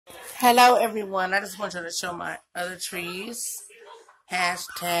Hello everyone, I just wanted to show my other trees.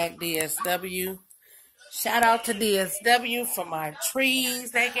 Hashtag DSW. Shout out to DSW for my trees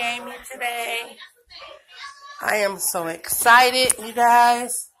they gave me today. I am so excited, you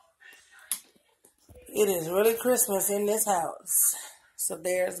guys. It is really Christmas in this house. So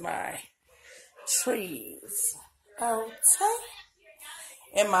there's my trees. Okay.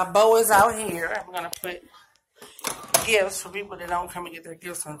 And my bow is out here. I'm going to put gifts for people that don't come and get their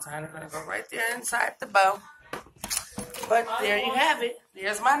gifts on time. They're going to go right there inside the bow. But there you have it.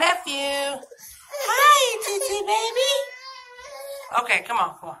 There's my nephew. Hi, Titi baby. Okay, come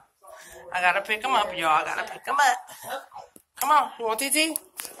on. I got to pick him up, y'all. I got to pick him up. Come on. You want Titi?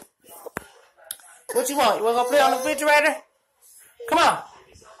 What you want? You want to go play on the refrigerator? Come on.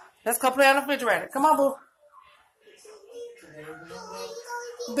 Let's go play on the refrigerator. Come on, boo.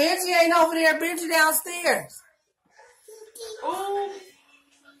 Benji ain't over there. Benji downstairs. Ooh.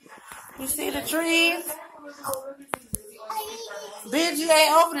 You see the trees? Benji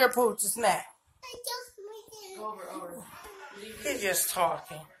ain't over there, Pooh, just now. He's just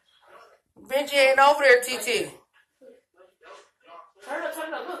talking. Benji ain't over there, TT. Turn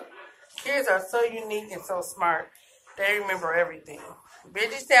up, look. Kids are so unique and so smart. They remember everything.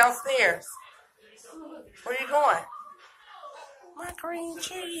 Benji's downstairs. Where you going? My green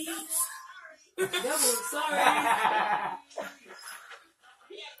cheese. Sorry.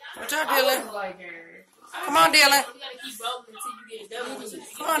 What y'all Dylan? Come on, Dylan.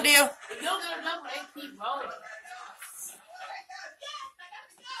 Come on, Dylan. If you don't get a double, they keep rolling.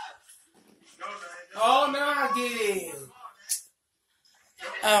 Oh, no, I get it.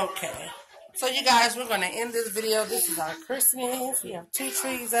 Okay. So, you guys, we're going to end this video. This is our Christmas. We have 2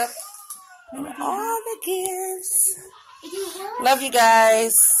 trees up. And all the gifts. Love you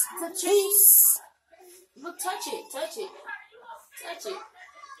guys. Peace. Look, touch it. Come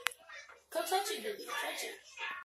touch it, baby. Touch it.